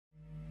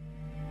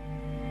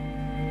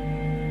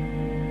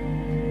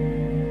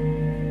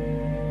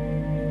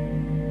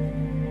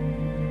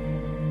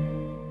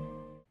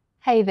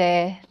Hey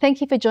there, thank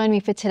you for joining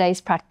me for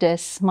today's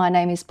practice. My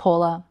name is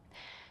Paula.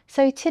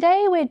 So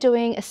today we're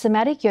doing a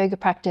somatic yoga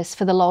practice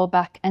for the lower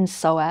back and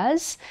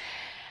psoas.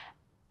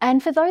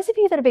 And for those of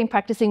you that have been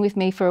practicing with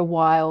me for a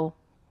while,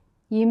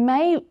 you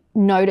may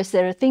notice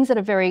there are things that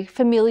are very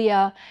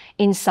familiar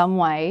in some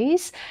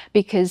ways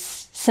because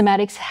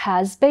somatics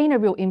has been a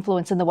real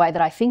influence in the way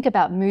that I think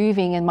about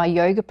moving in my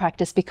yoga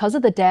practice because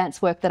of the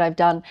dance work that I've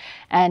done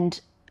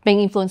and being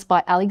influenced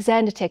by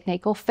Alexander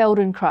technique or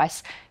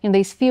Feldenkrais in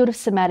these field of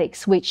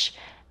somatics, which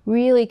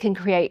really can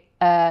create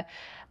a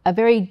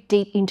very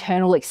deep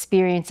internal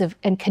experience of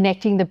and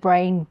connecting the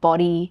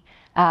brain-body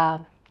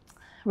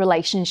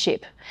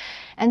relationship.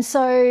 And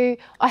so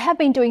I have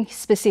been doing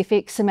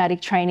specific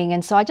somatic training,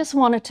 and so I just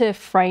wanted to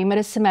frame it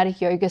as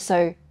somatic yoga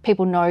so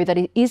people know that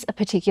it is a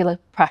particular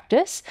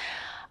practice.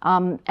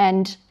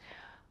 And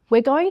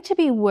we're going to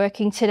be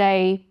working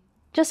today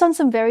just on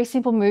some very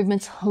simple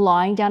movements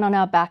lying down on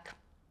our back.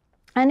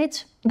 And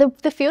it's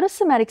the field of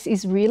somatics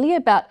is really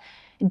about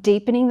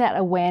deepening that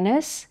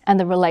awareness and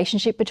the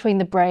relationship between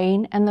the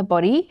brain and the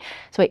body.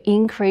 So we're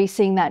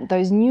increasing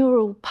those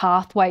neural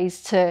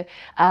pathways to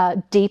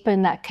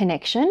deepen that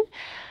connection,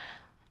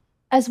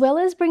 as well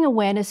as bring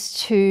awareness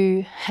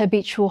to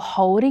habitual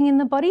holding in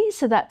the body.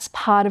 So that's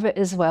part of it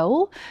as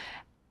well.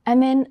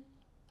 And then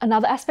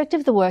another aspect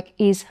of the work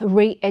is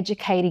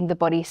re-educating the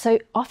body. So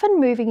often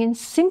moving in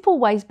simple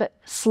ways, but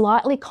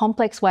slightly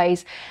complex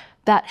ways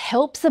that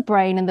helps the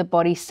brain and the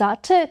body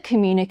start to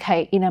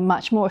communicate in a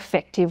much more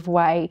effective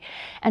way.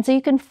 And so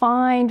you can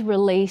find,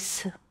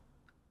 release,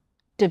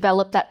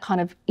 develop that kind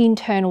of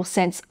internal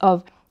sense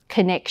of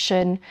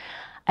connection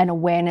and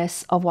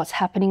awareness of what's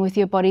happening with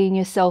your body and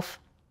yourself.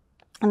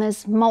 And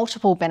there's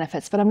multiple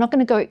benefits, but I'm not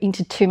going to go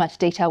into too much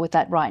detail with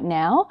that right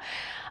now.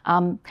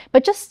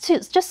 But just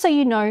so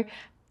you know,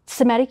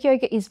 somatic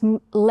yoga is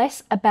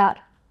less about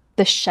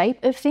the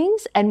shape of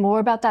things and more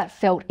about that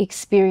felt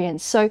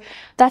experience. So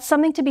that's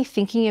something to be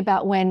thinking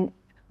about when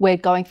we're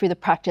going through the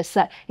practice,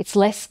 that it's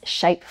less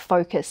shape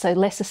focused, so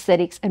less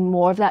aesthetics and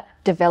more of that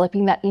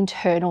developing that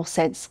internal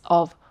sense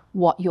of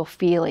what you're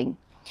feeling.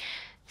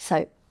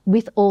 So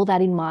with all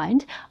that in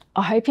mind,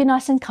 I hope you're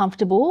nice and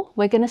comfortable.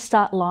 We're going to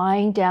start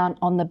lying down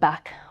on the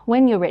back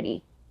when you're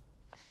ready.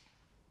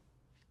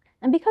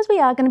 And because we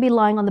are going to be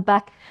lying on the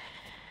back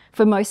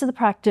for most of the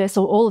practice,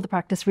 or all of the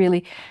practice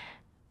really,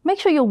 make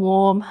sure you're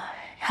warm,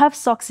 have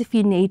socks if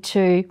you need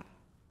to.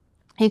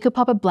 You could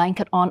pop a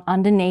blanket on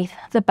underneath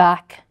the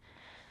back.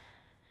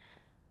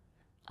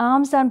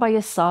 Arms down by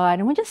your side,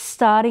 and we're just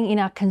starting in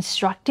our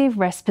constructive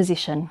rest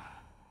position.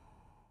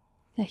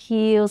 The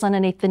heels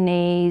underneath the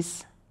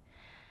knees,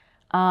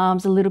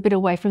 arms a little bit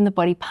away from the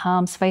body,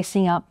 palms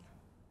facing up.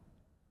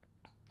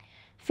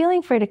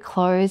 Feeling free to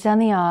close down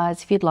the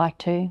eyes if you'd like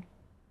to.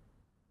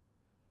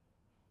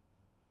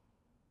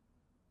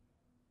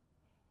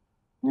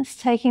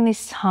 Just taking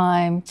this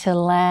time to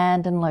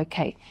land and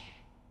locate.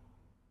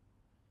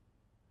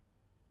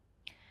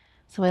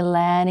 So we're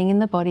landing in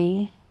the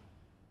body.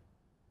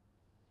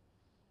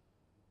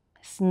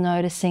 Just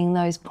noticing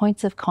those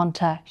points of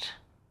contact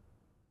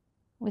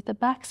with the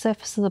back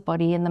surface of the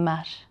body and the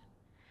mat.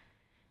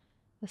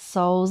 The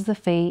soles of the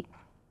feet,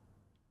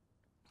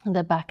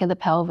 the back of the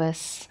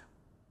pelvis,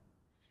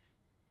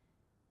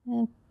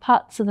 and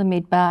parts of the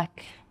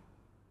mid-back,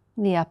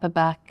 the upper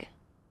back.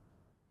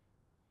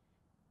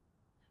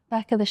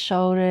 Back of the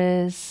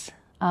shoulders,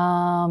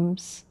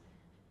 arms,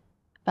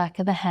 back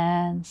of the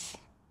hands,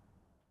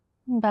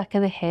 back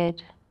of the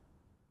head.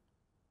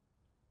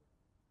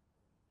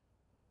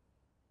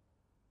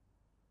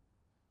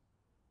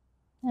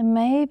 And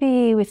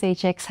maybe with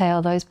each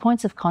exhale, those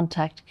points of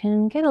contact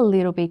can get a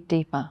little bit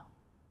deeper.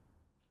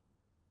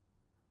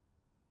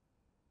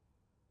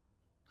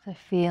 So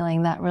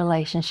feeling that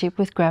relationship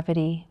with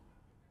gravity.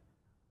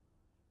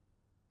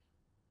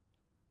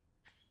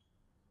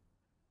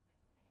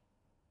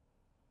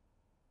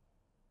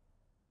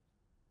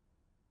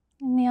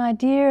 And the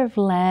idea of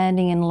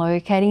landing and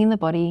locating in the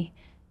body,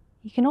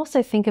 you can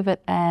also think of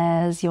it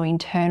as your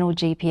internal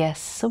GPS.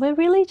 So we're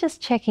really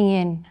just checking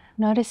in,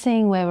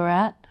 noticing where we're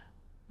at,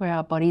 where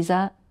our body's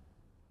at.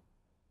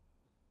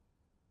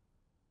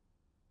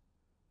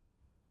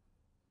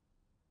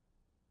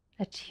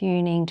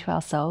 Attuning to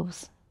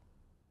ourselves.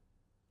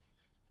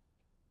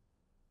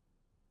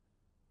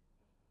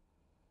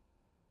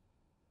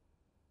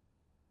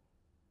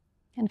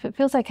 And if it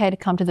feels okay to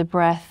come to the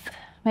breath,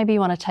 maybe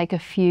you want to take a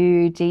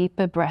few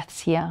deeper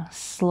breaths here.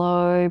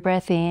 Slow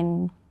breath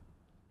in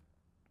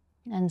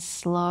and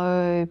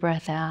slow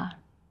breath out.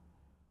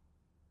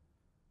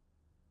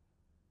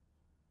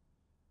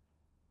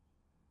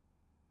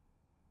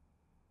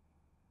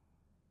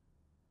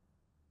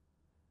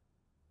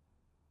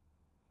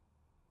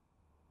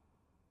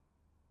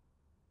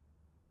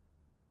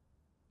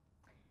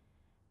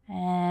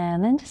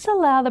 And then just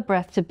allow the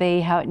breath to be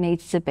how it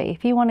needs to be.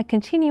 If you want to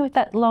continue with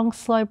that long,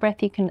 slow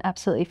breath, you can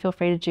absolutely feel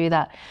free to do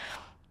that.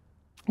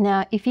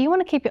 Now, if you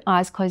want to keep your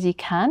eyes closed, you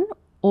can,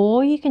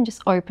 or you can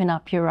just open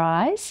up your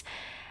eyes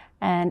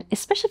And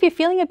especially if you're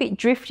feeling a bit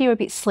drifty or a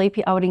bit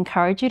sleepy, I would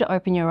encourage you to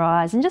open your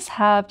eyes and just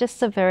have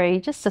just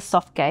a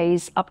soft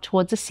gaze up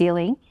towards the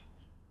ceiling.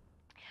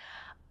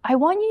 I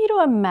want you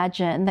to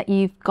imagine that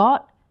you've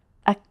got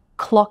a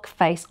clock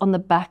face on the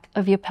back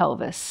of your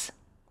pelvis.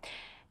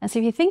 And so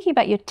if you're thinking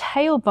about your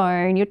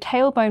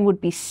tailbone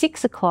would be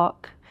 6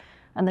 o'clock,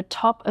 and the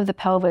top of the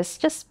pelvis,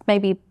 just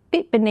maybe a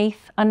bit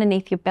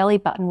underneath your belly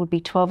button, would be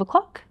 12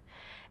 o'clock.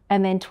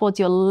 And then towards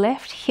your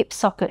left hip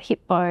socket,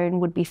 hip bone,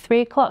 would be 3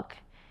 o'clock.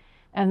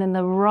 And then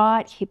the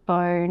right hip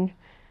bone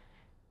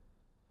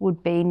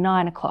would be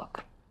 9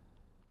 o'clock.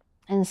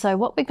 And so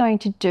what we're going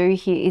to do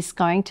here is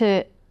going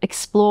to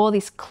explore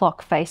this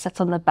clock face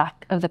that's on the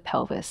back of the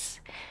pelvis.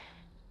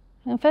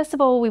 And first of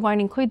all, we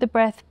won't include the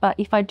breath, but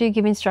if I do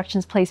give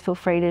instructions, please feel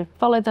free to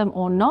follow them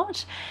or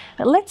not.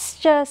 But let's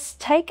just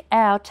take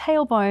our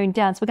tailbone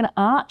down. So we're going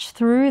to arch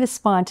through the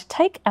spine to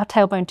take our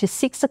tailbone to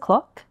 6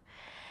 o'clock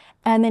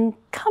and then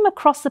come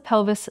across the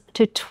pelvis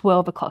to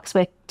 12 o'clock.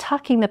 So we're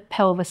tucking the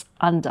pelvis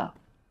under,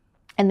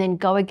 and then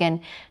go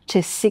again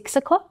to 6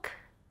 o'clock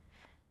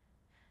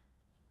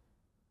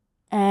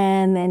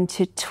and then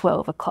to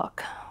 12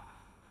 o'clock.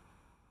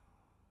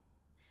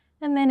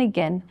 And then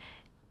again,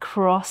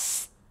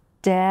 cross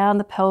down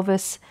the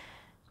pelvis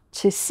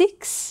to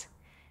 6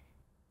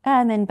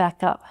 and then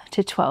back up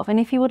to 12. And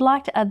if you would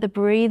like to add the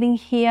breathing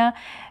here,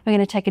 we're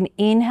going to take an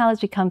inhale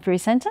as we come through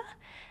center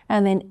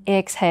and then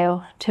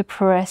exhale to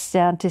press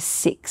down to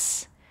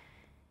 6.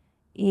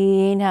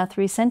 Inhale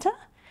through center,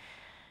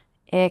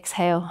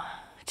 exhale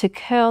to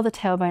curl the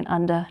tailbone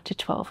under to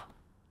 12.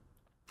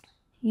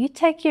 You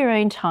take your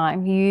own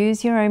time,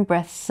 use your own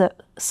breath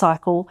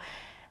cycle,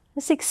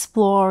 just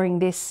exploring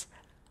this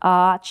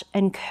arch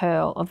and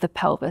curl of the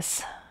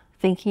pelvis,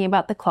 thinking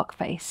about the clock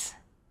face.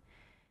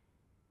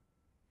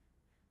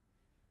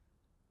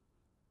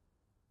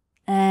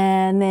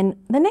 And then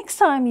the next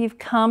time you've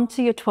come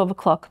to your 12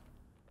 o'clock,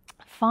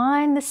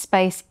 find the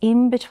space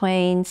in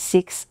between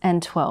 6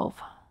 and 12.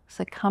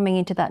 So coming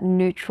into that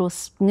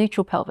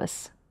neutral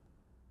pelvis.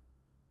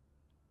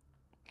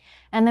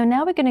 And then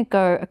now we're going to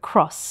go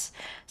across.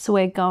 So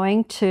we're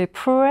going to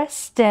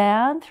press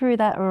down through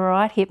that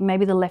right hip.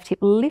 Maybe the left hip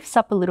lifts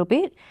up a little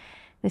bit.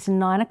 This is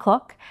 9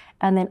 o'clock,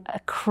 and then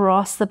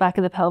across the back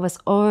of the pelvis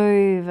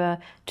over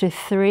to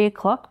 3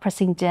 o'clock,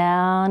 pressing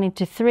down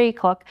into 3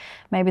 o'clock.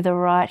 Maybe the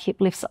right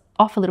hip lifts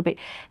off a little bit.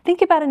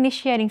 Think about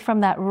initiating from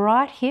that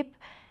right hip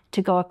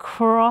to go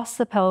across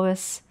the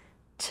pelvis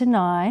to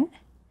 9.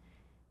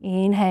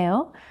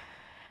 Inhale,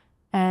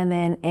 and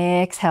then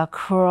exhale,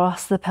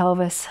 cross the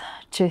pelvis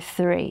to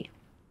 3.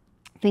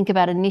 Think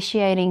about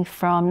initiating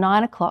from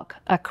 9 o'clock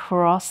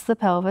across the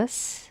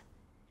pelvis,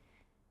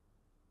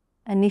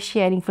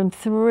 initiating from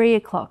 3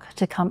 o'clock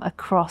to come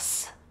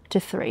across to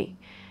 3.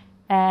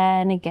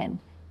 And again,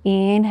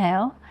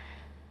 inhale,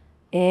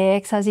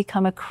 exhale as you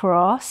come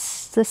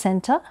across the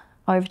center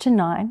over to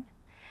 9.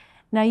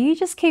 Now you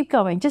just keep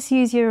going, just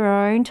use your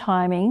own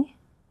timing.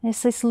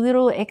 It's this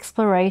little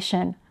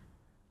exploration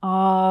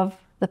of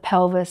the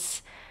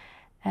pelvis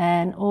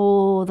and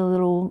all the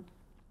little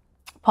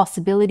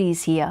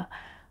possibilities here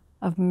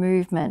of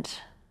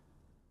movement.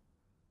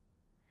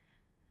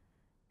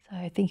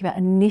 So think about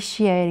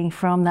initiating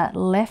from that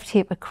left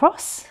hip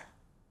across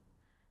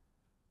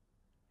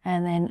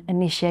and then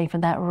initiating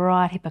from that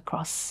right hip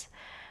across.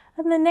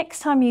 And the next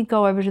time you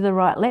go over to the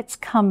right, let's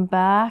come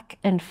back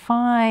and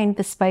find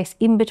the space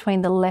in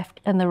between the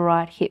left and the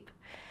right hip.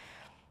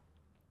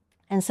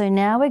 And so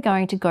now we're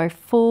going to go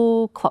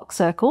full clock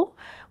circle.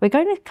 We're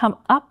going to come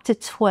up to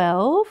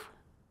 12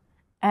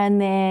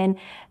 and then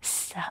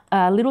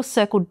a little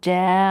circle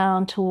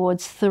down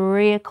towards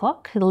 3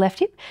 o'clock, the left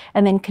hip,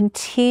 and then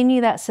continue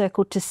that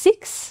circle to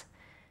 6,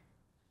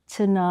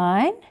 to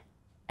 9,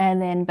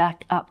 and then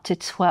back up to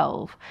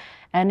 12.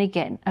 And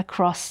again,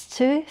 across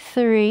to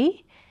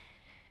 3,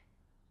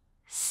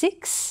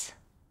 6,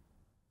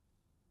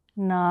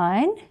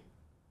 9,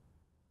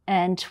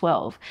 and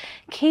 12.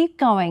 Keep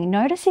going.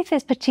 Notice if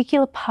there's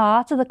particular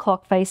parts of the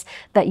clock face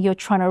that you're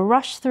trying to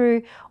rush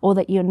through or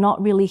that you're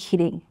not really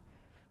hitting.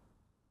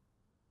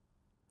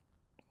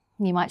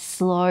 You might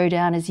slow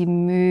down as you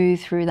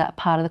move through that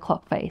part of the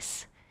clock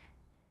face.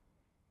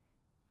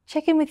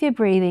 Check in with your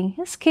breathing,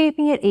 just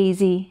keeping it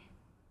easy.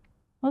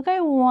 We'll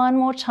go one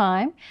more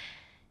time.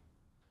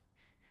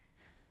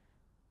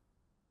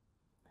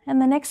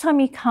 And the next time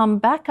you come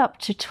back up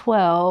to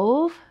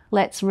 12,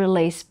 let's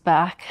release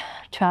back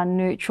to our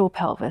neutral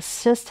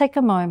pelvis. Just take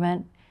a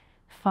moment,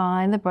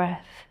 find the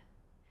breath.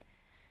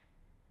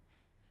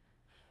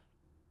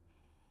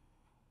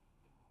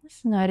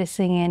 Just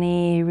noticing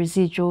any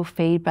residual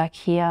feedback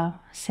here,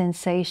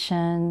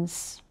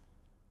 sensations.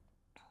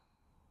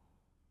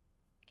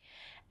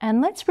 And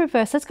let's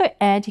reverse, let's go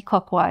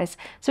anti-clockwise.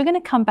 So we're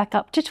going to come back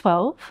up to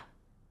 12,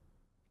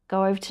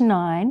 go over to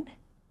 9,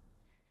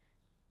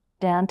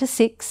 down to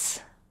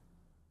 6,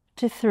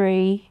 to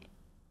 3,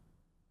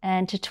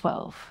 and to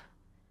 12.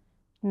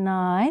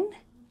 9,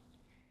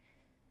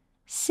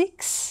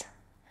 6,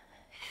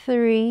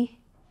 3,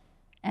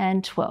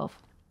 and 12.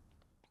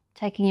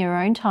 Taking your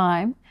own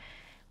time.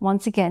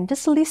 Once again,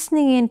 just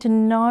listening in to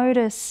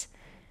notice,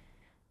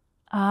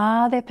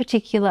 are there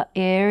particular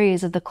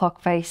areas of the clock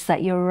face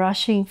that you're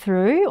rushing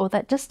through or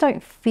that just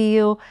don't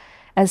feel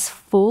as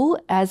full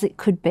as it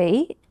could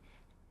be?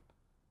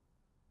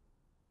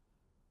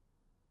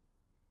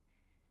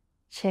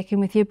 Check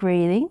in with your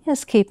breathing,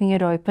 just keeping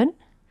it open.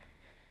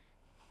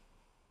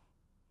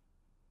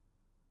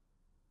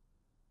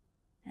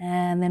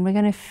 And then we're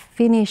going to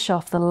finish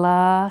off the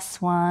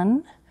last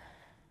one,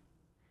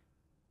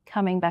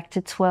 coming back to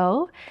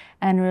 12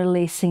 and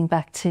releasing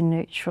back to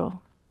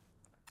neutral.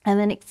 And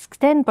then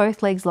extend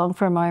both legs long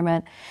for a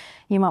moment.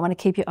 You might want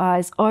to keep your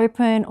eyes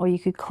open or you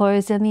could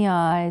close down the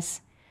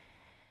eyes.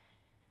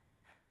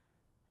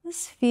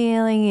 Just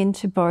feeling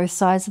into both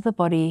sides of the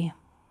body.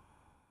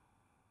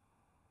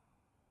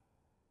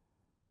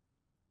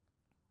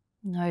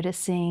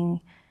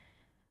 Noticing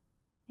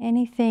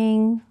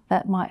anything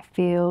that might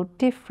feel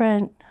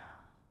different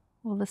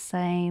or the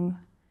same.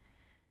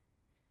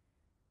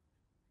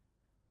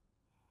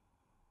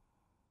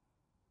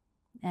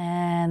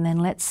 And then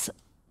let's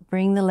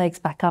bring the legs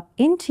back up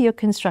into your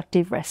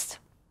constructive rest.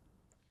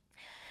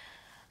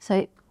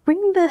 So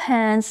bring the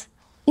hands,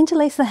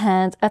 interlace the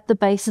hands at the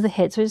base of the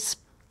head. So just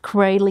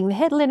cradling the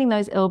head, letting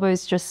those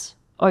elbows just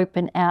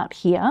open out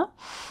here.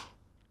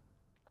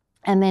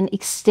 And then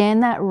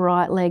extend that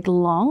right leg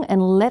long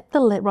and let the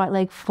right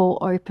leg fall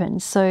open.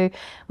 So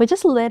we're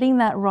just letting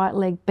that right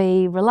leg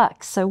be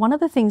relaxed. So one of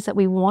the things that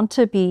we want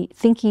to be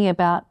thinking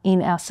about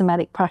in our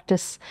somatic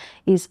practice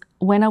is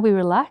when are we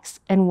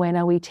relaxed and when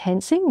are we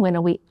tensing, when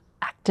are we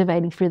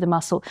activating through the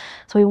muscle.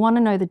 So we want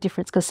to know the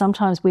difference because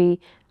sometimes we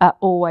are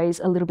always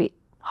a little bit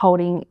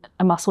holding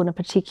a muscle in a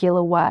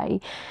particular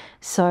way.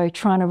 So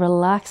trying to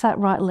relax that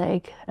right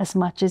leg as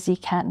much as you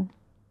can.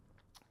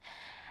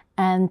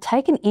 And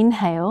take an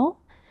inhale.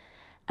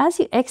 As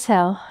you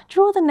exhale,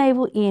 draw the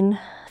navel in.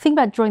 Think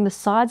about drawing the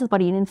sides of the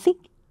body in and think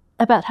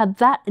about how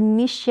that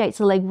initiates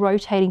the leg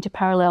rotating to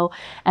parallel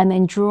and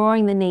then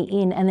drawing the knee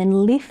in and then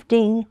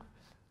lifting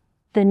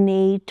the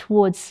knee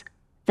towards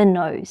the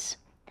nose.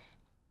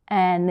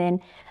 And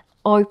then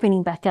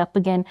opening back up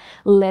again,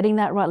 letting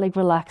that right leg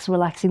relax,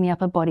 relaxing the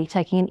upper body.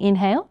 Taking an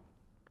inhale,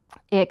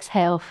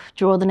 exhale,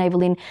 draw the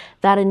navel in.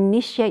 That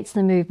initiates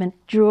the movement,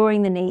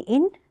 drawing the knee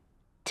in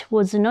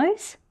towards the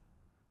nose.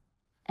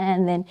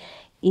 And then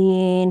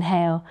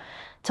inhale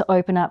to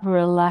open up,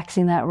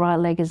 relaxing that right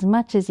leg as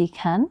much as you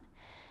can.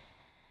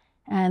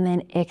 And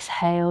then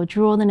exhale,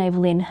 draw the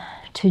navel in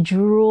to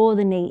draw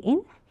the knee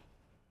in.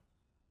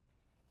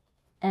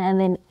 And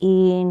then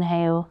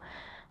inhale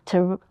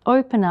to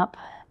open up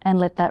and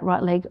let that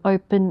right leg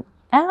open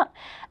out.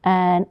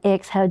 And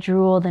exhale,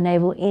 draw the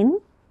navel in,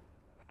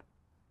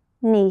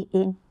 knee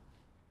in.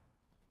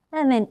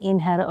 And then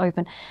inhale to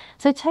open.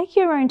 So take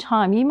your own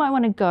time. You might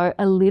want to go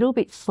a little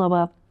bit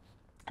slower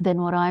than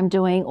what I'm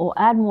doing or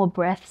add more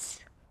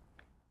breaths.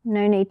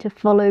 No need to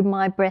follow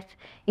my breath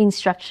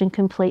instruction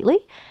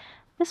completely.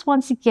 Just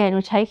once again,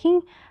 we're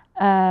taking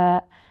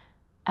an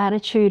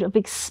attitude of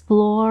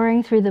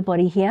exploring through the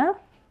body here.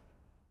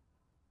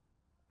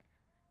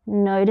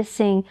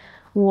 Noticing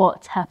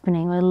what's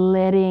happening. We're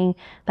letting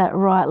that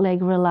right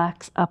leg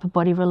relax, upper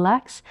body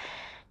relax.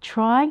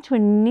 Trying to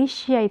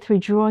initiate through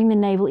drawing the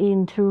navel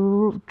in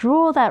to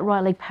draw that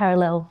right leg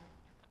parallel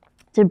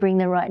to bring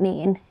the right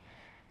knee in.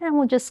 And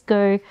we'll just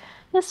go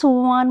just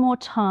one more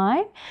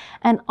time.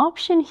 An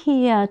option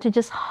here to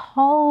just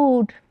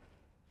hold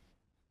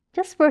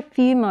just for a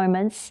few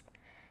moments.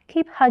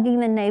 Keep hugging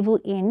the navel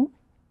in.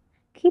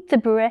 Keep the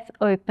breath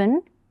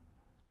open.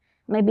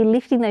 Maybe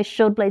lifting those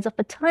shoulder blades up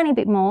a tiny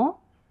bit more.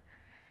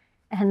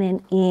 And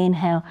then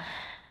inhale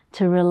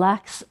to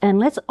relax. And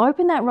let's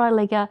open that right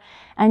leg out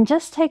and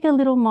just take a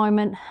little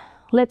moment.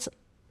 Let's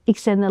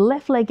extend the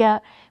left leg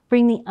out.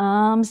 Bring the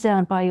arms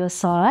down by your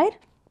side.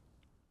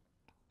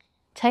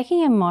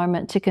 Taking a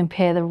moment to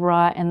compare the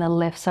right and the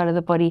left side of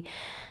the body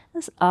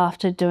just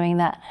after doing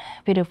that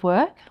bit of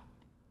work.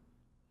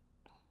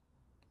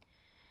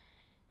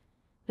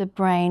 The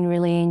brain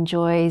really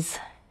enjoys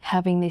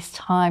having this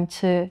time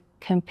to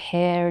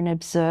compare and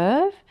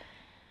observe.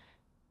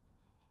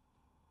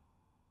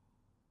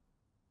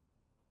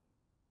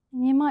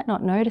 And you might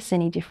not notice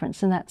any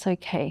difference, and that's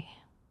okay.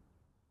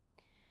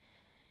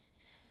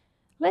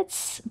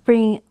 Let's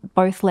bring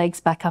both legs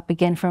back up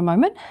again for a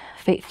moment,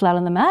 feet flat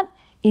on the mat.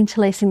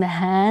 Interlacing the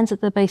hands at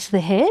the base of the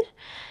head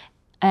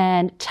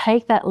and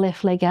take that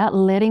left leg out,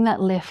 letting that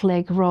left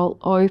leg roll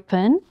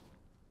open.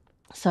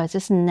 So it's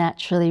just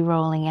naturally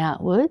rolling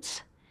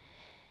outwards.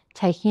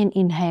 Taking an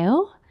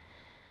inhale.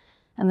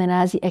 And then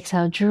as you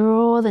exhale,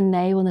 draw the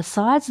navel and the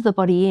sides of the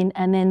body in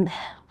and then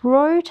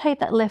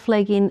rotate that left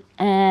leg in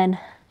and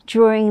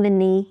drawing the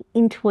knee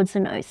in towards the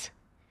nose.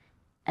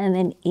 And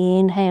then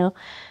inhale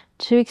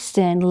to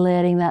extend,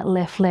 letting that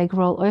left leg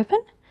roll open.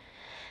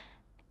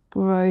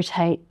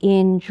 Rotate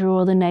in,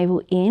 draw the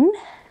navel in,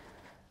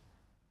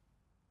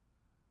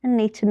 and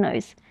knee to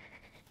nose,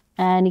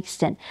 and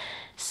extend.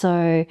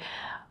 So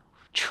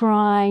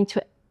trying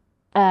to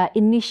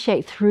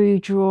initiate through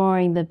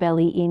drawing the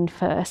belly in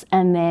first,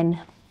 and then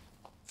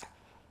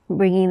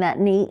Bringing that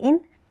knee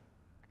in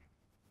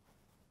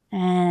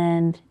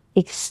and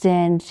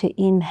extend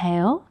to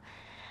inhale,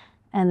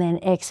 and then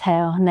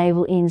exhale,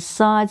 navel in,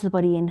 sides of the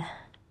body in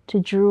to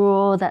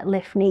draw that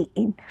left knee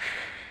in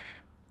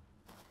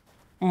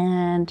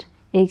and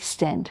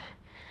extend.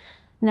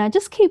 Now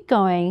just keep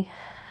going.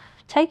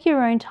 Take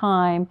your own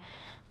time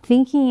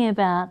thinking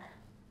about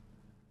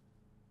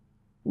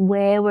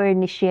where we're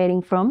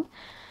initiating from.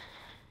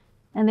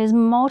 And there's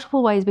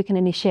multiple ways we can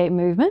initiate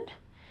movement,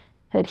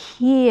 but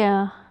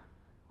here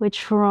we're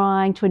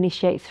trying to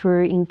initiate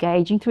through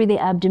engaging through the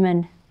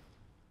abdomen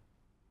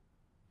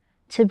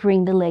to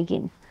bring the leg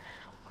in.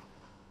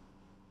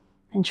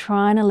 And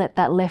trying to let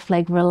that left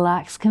leg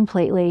relax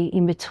completely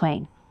in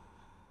between.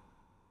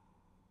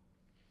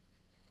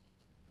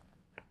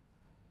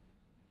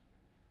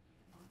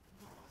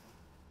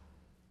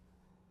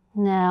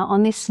 Now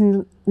on this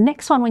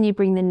next one, when you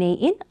bring the knee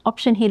in,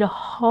 option here to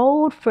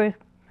hold for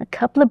a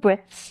couple of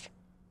breaths.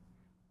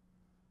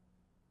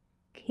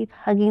 Keep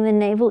hugging the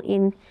navel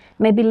in,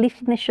 maybe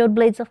lifting the shoulder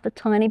blades off a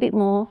tiny bit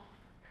more.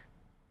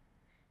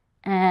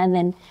 And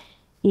then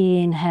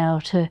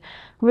inhale to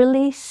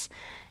release,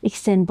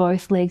 extend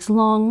both legs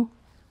long.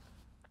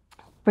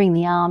 Bring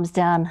the arms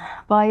down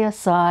by your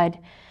side,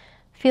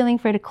 feeling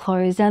free to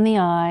close down the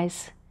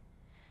eyes.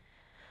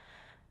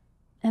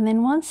 And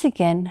then once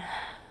again,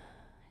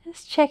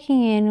 just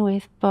checking in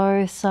with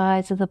both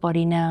sides of the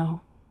body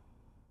now.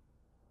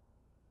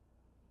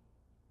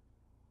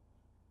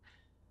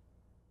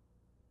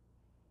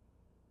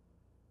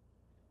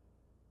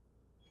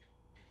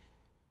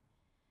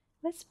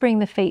 Let's bring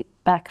the feet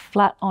back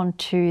flat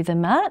onto the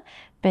mat,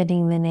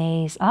 bending the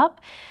knees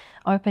up,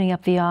 opening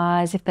up the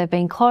eyes if they've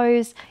been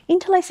closed,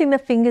 interlacing the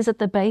fingers at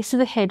the base of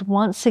the head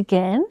once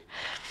again.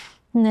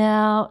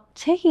 Now,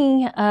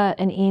 taking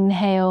an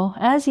inhale,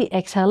 as you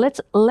exhale, let's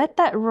let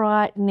that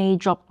right knee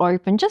drop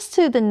open just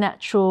to the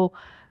natural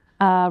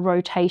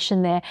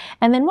rotation there.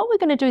 And then what we're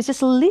going to do is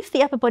just lift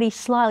the upper body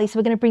slightly. So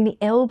we're going to bring the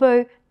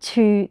elbow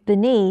to the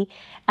knee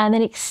and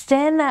then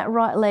extend that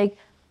right leg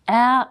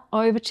out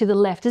over to the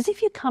left, as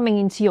if you're coming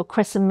into your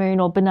crescent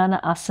moon or banana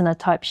asana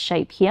type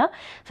shape here.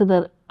 So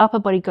the upper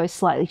body goes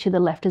slightly to the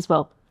left as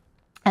well.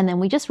 And then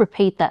we just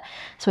repeat that.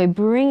 So we're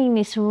bringing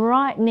this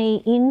right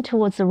knee in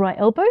towards the right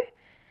elbow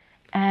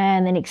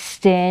and then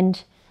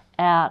extend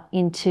out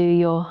into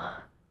your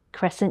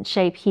crescent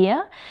shape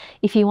here.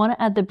 If you want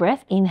to add the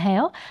breath,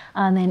 inhale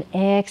and then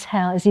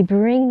exhale as you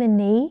bring the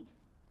knee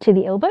to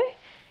the elbow,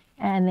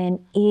 and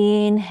then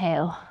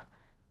inhale,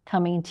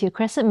 coming into your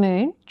crescent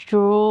moon,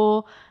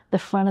 draw the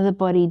front of the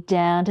body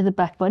down to the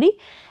back body,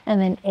 and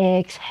then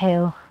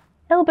exhale,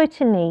 elbow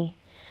to knee.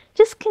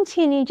 Just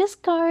continue,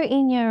 just go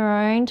in your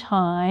own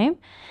time.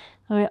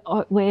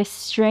 We're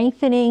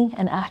strengthening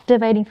and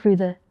activating through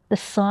the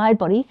side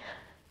body.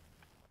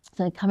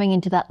 So coming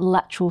into that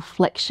lateral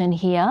flexion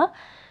here.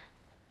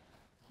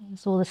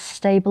 There's all the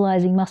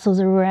stabilizing muscles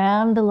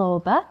around the lower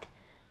back.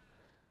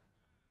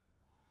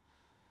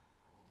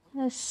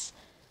 Yes.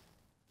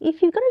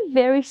 If you've got a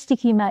very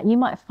sticky mat, you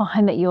might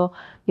find that you're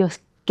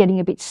getting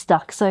a bit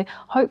stuck. So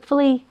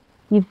hopefully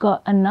you've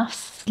got enough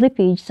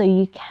slippage so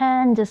you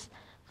can just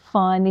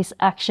find this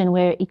action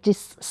where it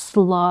just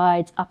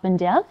slides up and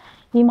down.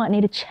 You might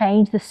need to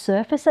change the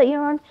surface that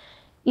you're on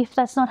if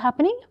that's not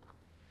happening.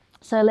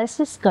 So let's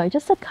just go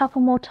just a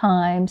couple more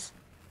times.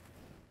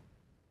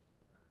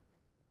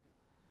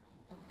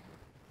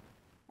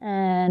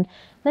 And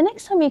the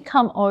next time you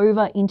come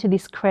over into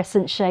this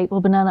crescent shape or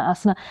banana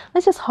asana,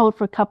 let's just hold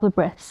for a couple of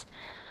breaths.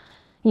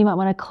 You might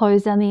want to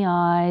close down the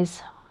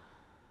eyes,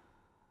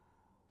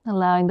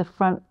 allowing the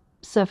front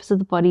surface of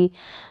the body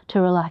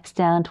to relax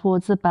down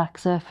towards the back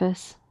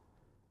surface.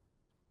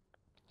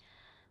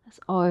 Just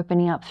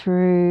opening up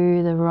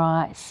through the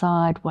right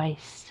side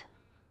waist.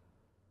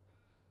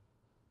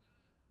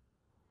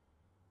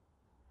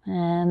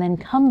 And then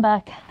come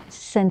back to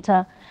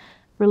center,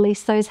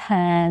 release those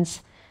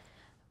hands,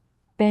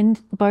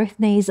 bend both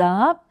knees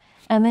up,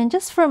 and then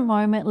just for a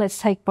moment, let's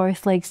take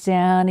both legs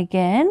down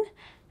again.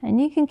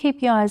 And you can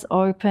keep your eyes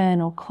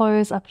open or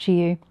closed, up to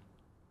you.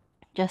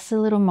 Just a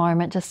little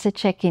moment just to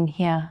check in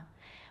here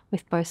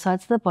with both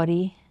sides of the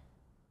body.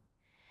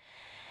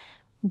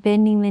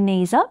 Bending the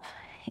knees up,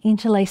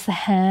 interlace the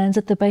hands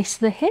at the base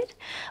of the head,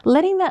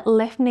 letting that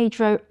left knee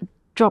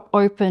drop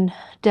open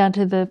down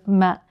to the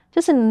mat.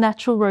 Just a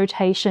natural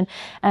rotation.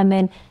 And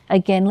then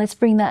again, let's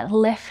bring that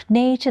left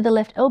knee to the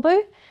left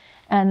elbow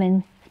and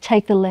then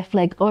take the left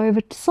leg over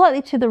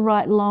slightly to the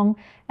right long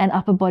and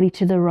upper body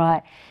to the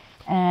right.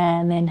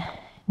 And then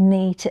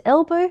knee to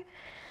elbow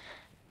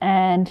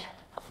and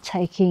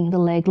taking the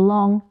leg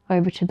long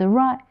over to the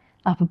right,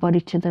 upper body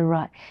to the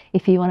right.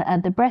 If you want to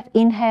add the breath,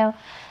 inhale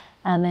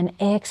and then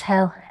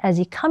exhale as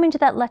you come into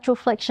that lateral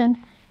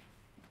flexion,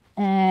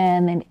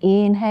 and then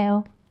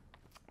inhale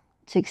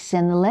to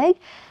extend the leg.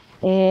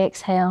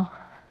 Exhale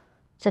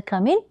to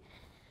come in,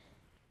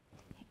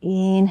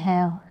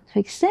 inhale to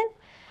extend,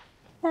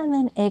 and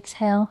then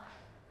exhale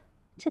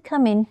to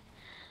come in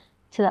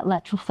to that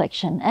lateral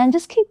flexion. And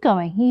just keep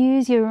going,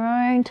 use your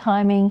own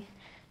timing.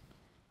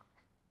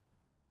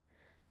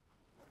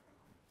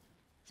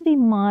 to be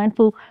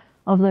mindful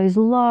of those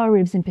lower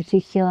ribs in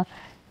particular.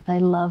 They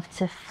love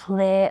to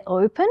flare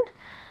open.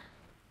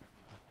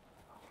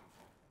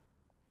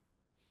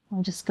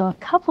 I'll just go a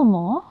couple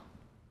more.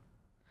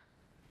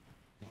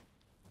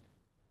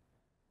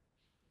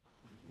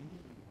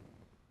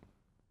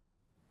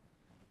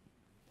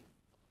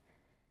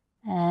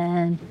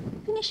 And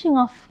finishing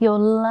off your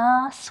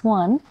last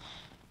one,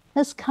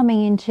 just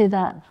coming into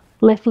that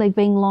left leg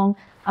being long,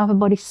 upper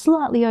body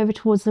slightly over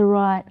towards the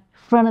right,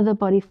 front of the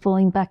body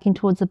falling back in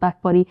towards the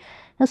back body,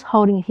 just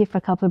holding it here for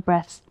a couple of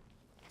breaths.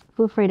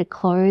 Feel free to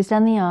close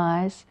down the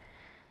eyes.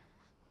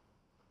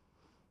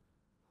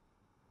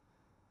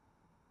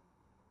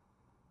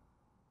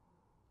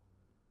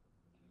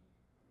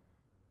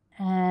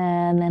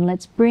 And then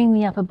let's bring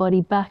the upper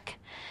body back,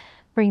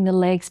 bring the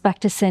legs back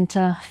to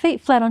center,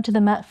 feet flat onto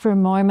the mat for a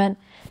moment,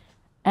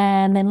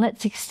 and then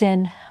let's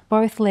extend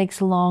both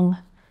legs long,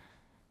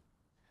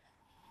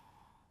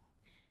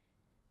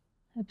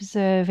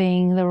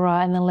 observing the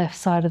right and the left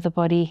side of the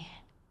body.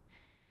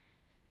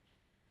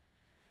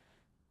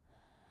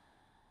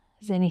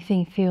 Does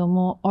anything feel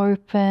more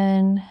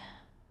open?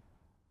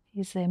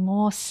 Is there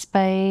more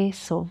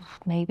space, or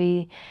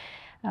maybe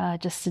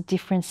just a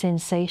different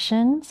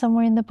sensation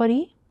somewhere in the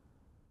body?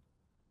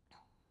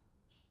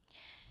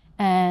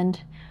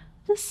 And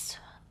just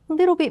a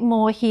little bit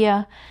more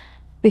here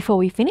before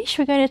we finish.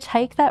 We're going to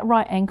take that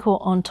right ankle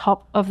on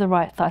top of the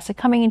right thigh. So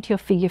coming into your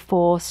figure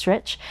 4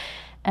 stretch,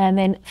 and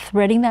then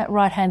threading that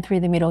right hand through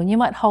the middle. And you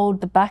might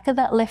hold the back of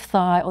that left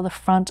thigh or the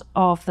front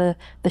of the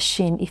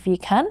shin if you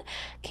can,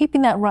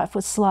 keeping that right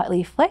foot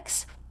slightly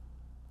flexed.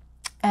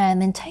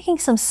 And then taking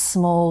some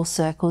small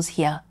circles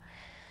here.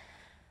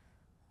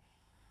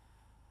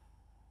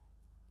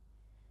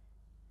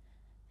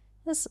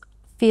 Just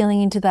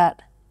feeling into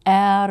that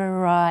outer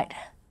right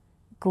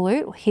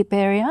glute, hip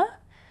area.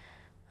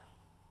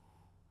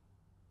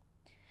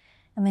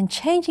 And then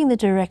changing the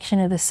direction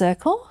of the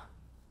circle.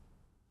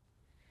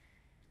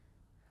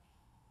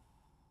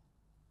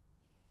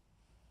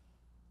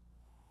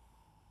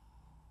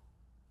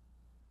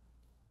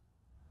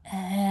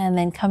 And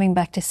then coming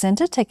back to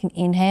center, take an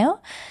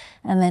inhale.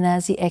 And then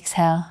as you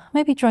exhale,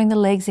 maybe drawing the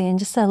legs in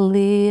just a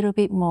little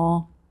bit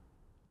more.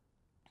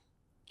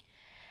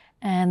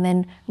 And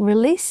then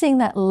releasing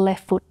that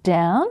left foot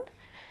down.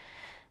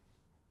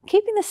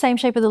 Keeping the same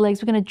shape of the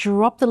legs, we're going to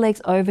drop the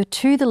legs over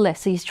to the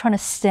left. So you're trying to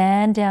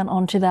stand down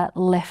onto that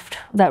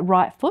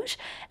right foot,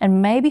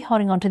 and maybe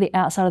holding onto the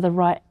outside of the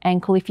right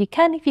ankle if you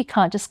can. If you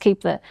can't, just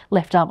keep the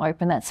left arm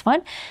open, that's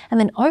fine. And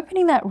then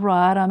opening that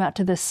right arm out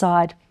to the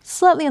side,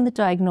 slightly on the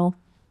diagonal.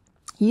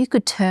 You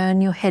could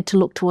turn your head to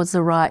look towards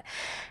the right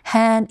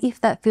hand if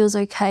that feels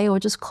okay, or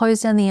just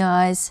close down the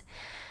eyes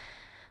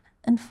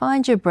and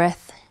find your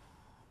breath.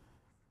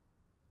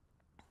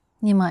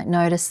 You might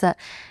notice that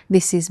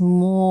this is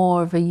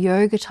more of a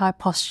yoga type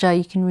posture.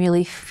 You can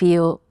really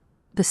feel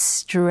the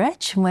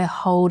stretch and we're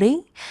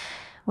holding,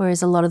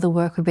 whereas a lot of the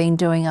work we've been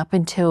doing up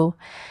until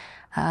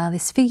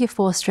this figure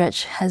 4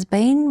 stretch has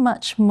been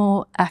much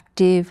more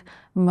active,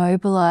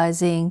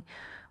 mobilizing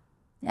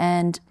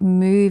and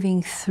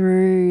moving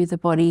through the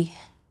body,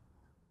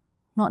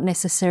 not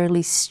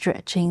necessarily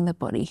stretching the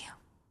body.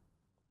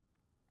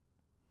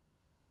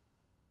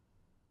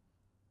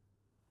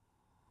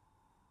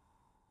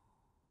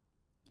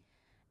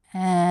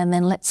 And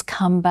then let's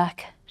come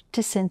back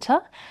to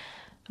center,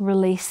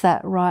 release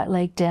that right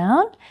leg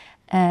down,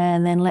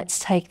 and then let's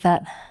take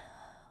that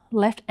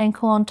left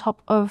ankle on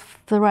top of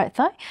the right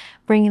thigh,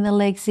 bringing the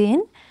legs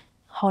in,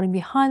 holding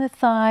behind the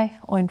thigh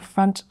or in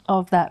front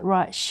of that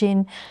right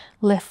shin,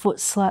 left foot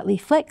slightly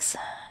flex,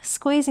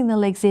 squeezing the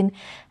legs in,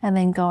 and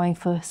then going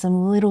for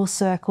some little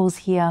circles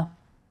here.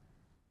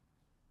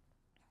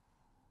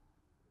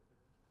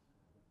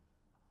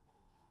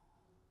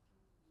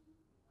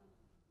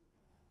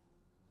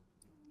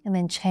 And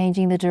then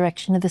changing the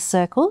direction of the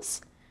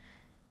circles.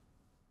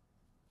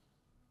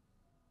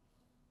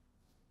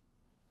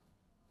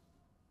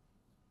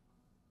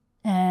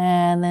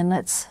 And then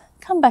let's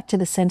come back to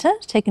the center,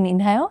 take an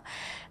inhale.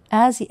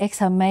 As you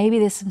exhale, maybe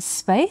there's some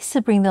space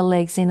to bring the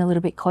legs in a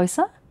little bit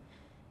closer.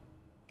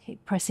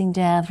 Keep pressing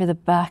down through the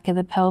back of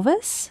the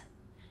pelvis.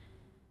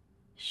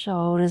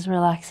 Shoulders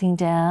relaxing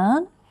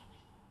down.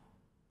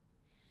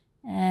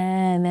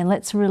 And then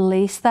let's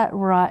release that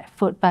right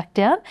foot back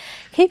down,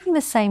 keeping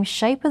the same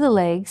shape of the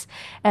legs,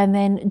 and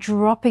then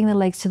dropping the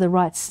legs to the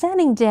right,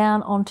 standing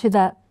down onto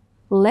that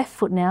left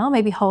foot now,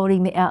 maybe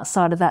holding the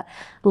outside of that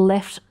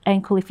left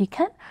ankle if you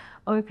can,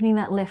 opening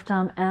that left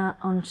arm out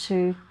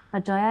onto a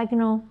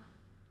diagonal,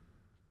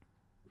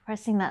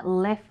 pressing that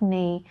left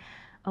knee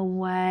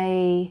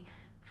away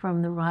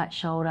from the right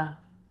shoulder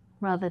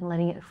rather than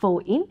letting it fall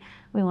in.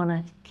 We want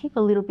to keep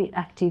a little bit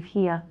active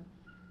here.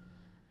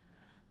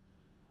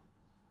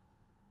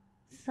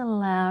 Just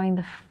allowing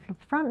the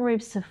front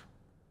ribs to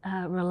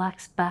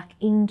relax back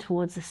in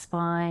towards the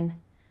spine.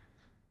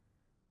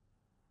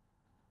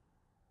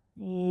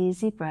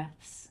 Easy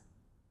breaths.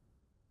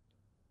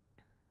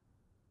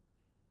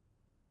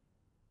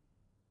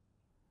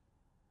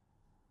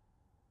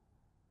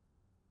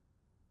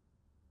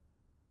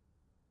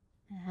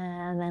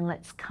 And then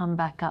let's come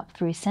back up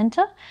through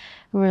center,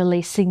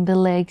 releasing the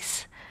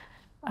legs,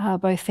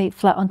 both feet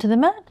flat onto the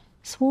mat.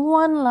 So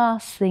one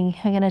last thing,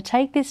 we're going to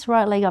take this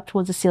right leg up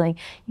towards the ceiling.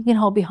 You can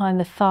hold behind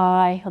the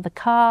thigh or the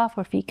calf,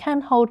 or if you can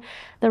hold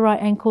the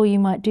right ankle, you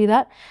might do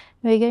that.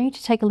 We're going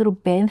to take a little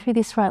bend through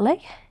this right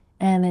leg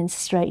and then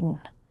straighten.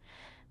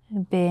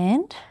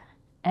 Bend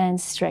and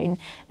straighten.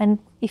 And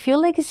if your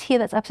leg is here,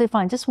 that's absolutely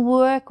fine. Just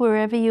work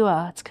wherever you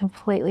are. It's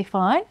completely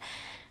fine.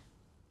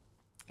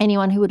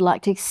 Anyone who would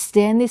like to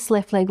extend this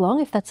left leg long,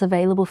 if that's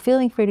available,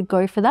 feeling free to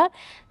go for that.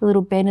 A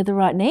little bend of the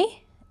right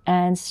knee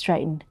and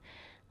straighten.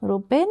 Little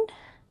bend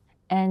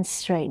and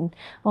straighten.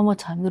 One more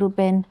time, little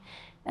bend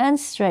and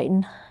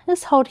straighten.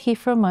 Just hold here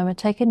for a moment.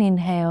 Take an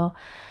inhale.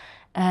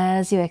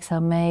 As you exhale,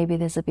 maybe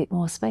there's a bit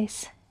more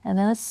space. And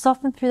then let's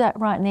soften through that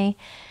right knee,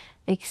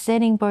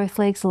 extending both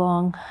legs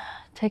long.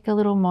 Take a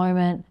little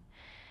moment.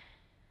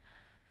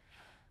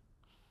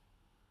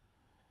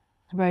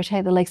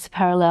 Rotate the legs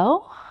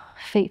parallel,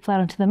 feet flat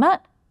onto the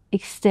mat,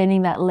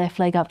 extending that left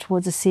leg up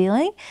towards the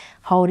ceiling,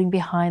 holding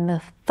behind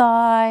the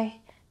thigh,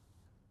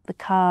 the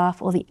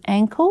calf or the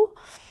ankle.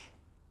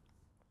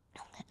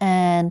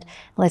 And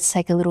let's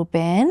take a little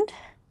bend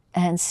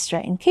and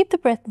straighten. Keep the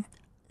breath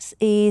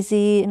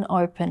easy and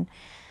open.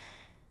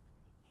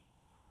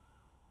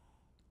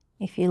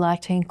 If you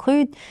like to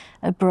include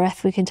a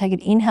breath, we can take an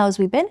inhale as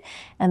we bend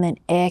and then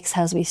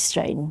exhale as we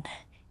straighten.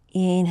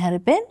 Inhale to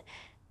bend,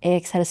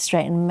 exhale to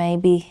straighten.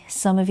 Maybe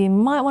some of you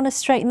might want to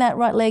straighten that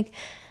right leg.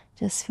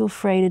 Just feel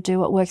free to do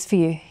what works for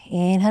you.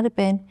 Inhale to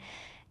bend,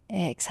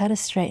 exhale to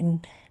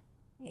straighten.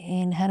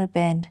 Inhale to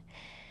bend,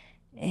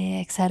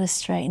 exhale to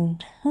straighten.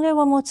 I'll go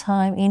one more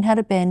time. Inhale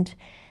to bend,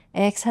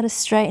 exhale to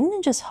straighten,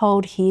 and just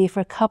hold here for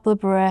a couple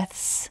of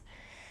breaths.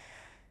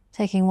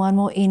 Taking one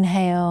more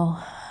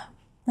inhale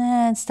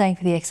and staying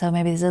for the exhale.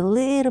 Maybe there's a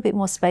little bit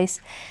more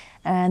space.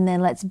 And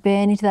then let's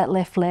bend into that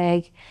left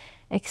leg,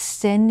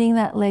 extending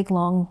that leg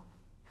long.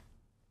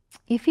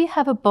 If you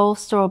have a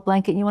bolster or a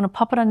blanket and you want to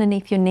pop it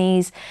underneath your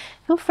knees,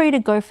 feel free to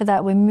go for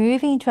that. We're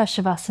moving into our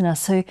Shavasana.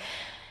 So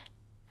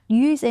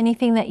use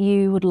anything that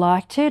you would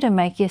like to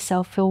make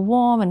yourself feel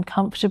warm and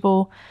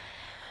comfortable.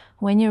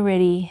 When you're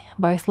ready,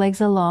 both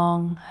legs are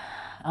long,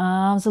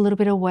 arms a little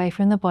bit away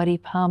from the body,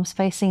 palms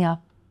facing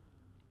up,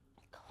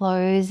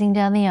 closing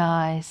down the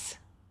eyes.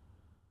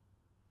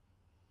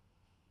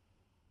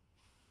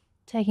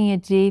 Taking a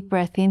deep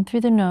breath in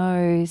through the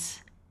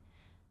nose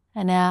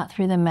and out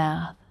through the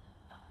mouth.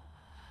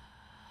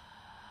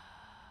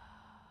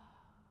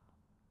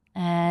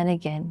 And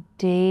again,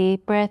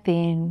 deep breath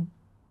in,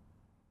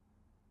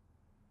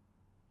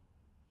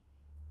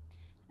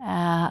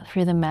 out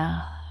through the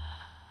mouth.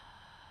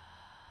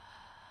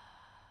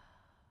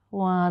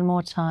 One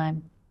more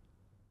time.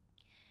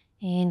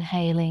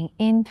 Inhaling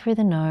in through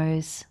the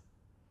nose,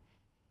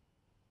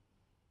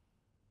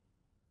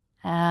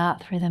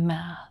 out through the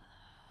mouth.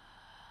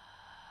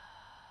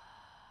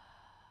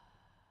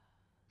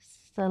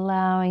 Just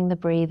allowing the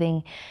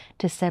breathing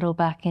to settle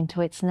back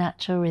into its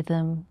natural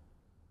rhythm.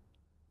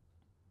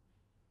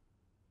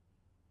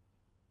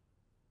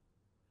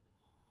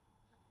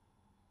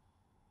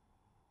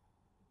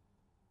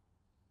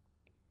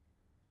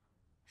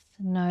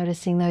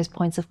 Noticing those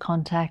points of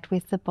contact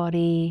with the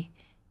body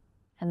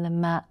and the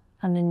mat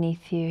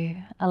underneath you,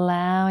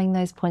 allowing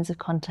those points of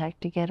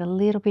contact to get a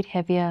little bit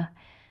heavier,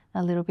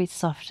 a little bit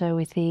softer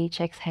with each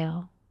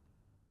exhale.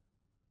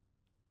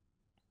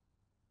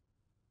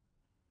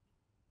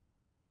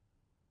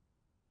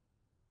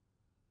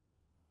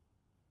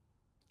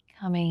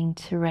 Coming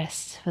to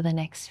rest for the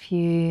next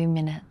few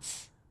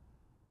minutes.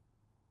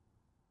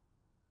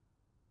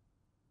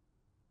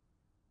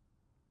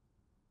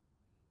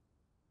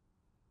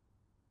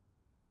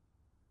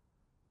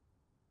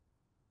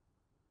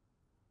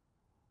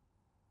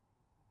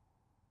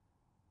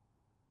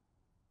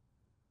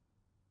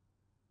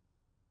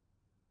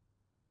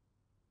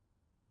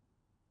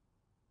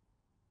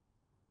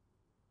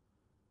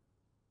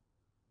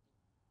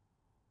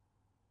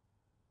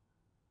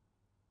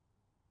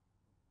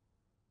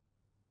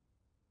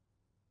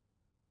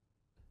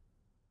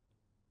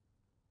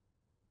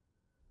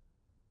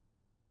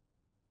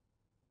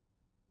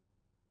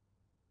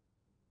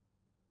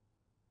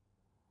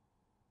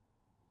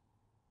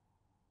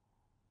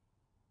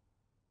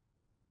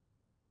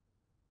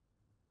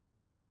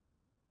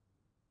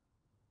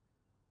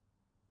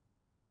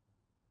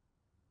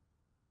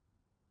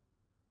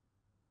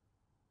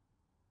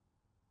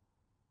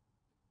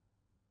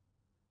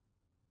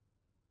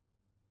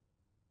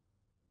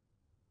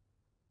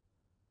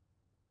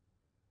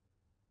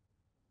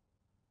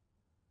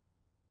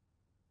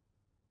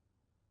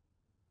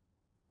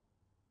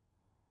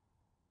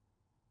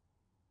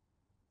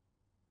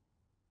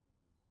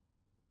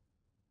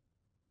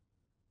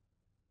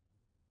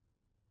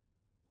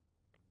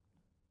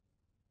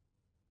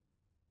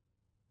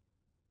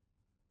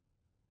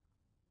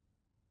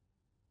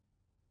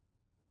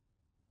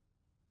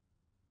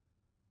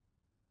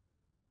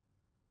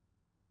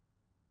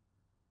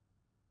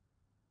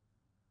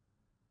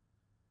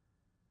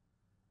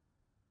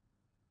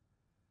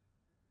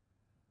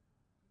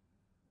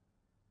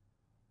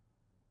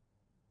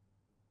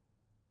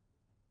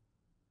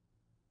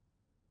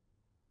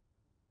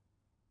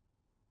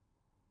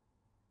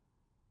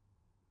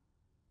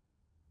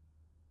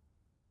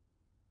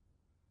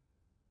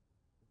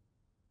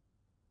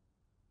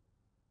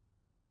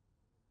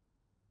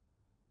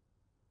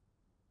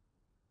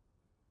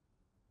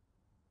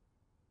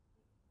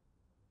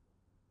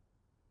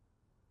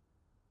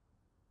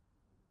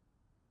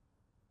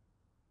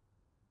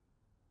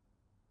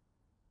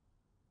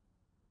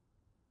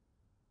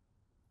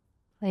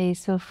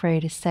 Please feel free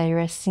to stay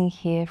resting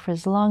here for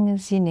as long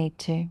as you need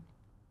to.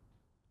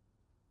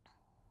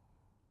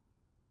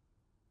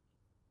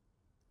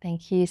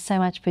 Thank you so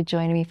much for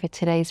joining me for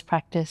today's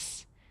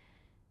practice.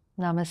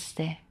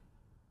 Namaste.